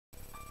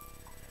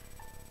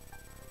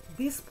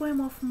This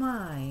poem of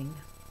mine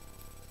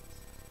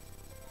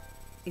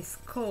is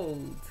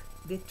called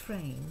The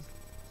Train.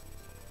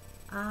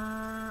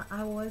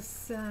 I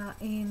was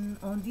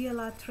on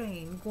DLR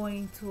train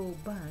going to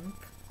bank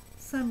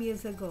some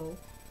years ago,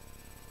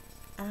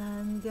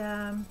 and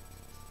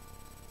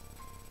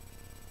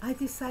I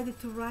decided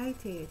to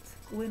write it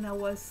when I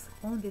was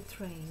on the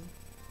train.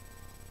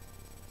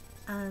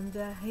 And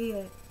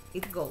here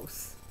it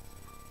goes.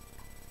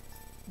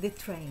 The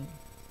train.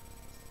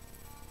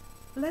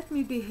 Let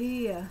me be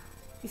here,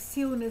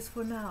 stillness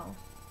for now.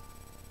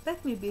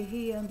 Let me be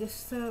here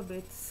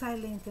undisturbed,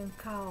 silent and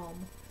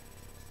calm.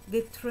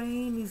 The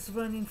train is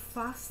running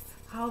fast,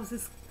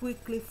 houses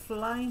quickly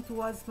flying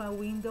towards my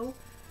window,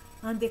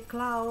 and the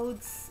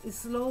clouds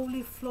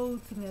slowly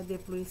floating at the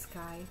blue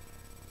sky.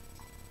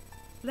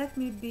 Let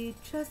me be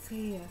just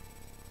here,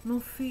 no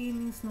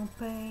feelings, no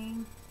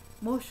pain,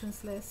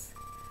 motionless,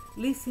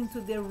 listening to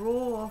the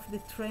roar of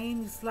the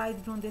train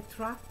sliding on the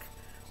track,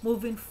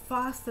 moving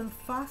fast and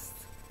fast,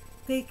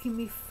 taking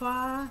me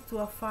far to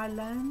a far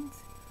land,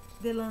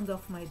 the land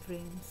of my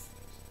dreams.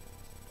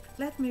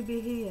 Let me be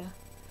here,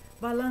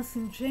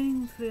 balancing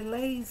gently,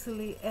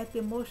 lazily at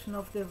the motion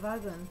of the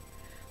wagon.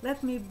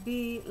 Let me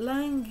be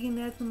longing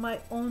at my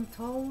own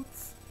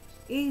thoughts,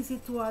 easy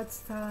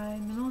towards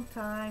time, no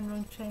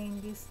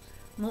changes,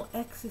 no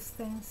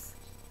existence,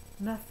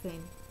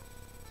 nothing,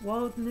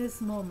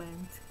 wildness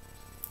moment,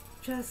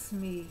 just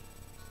me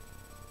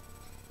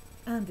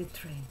and the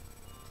train.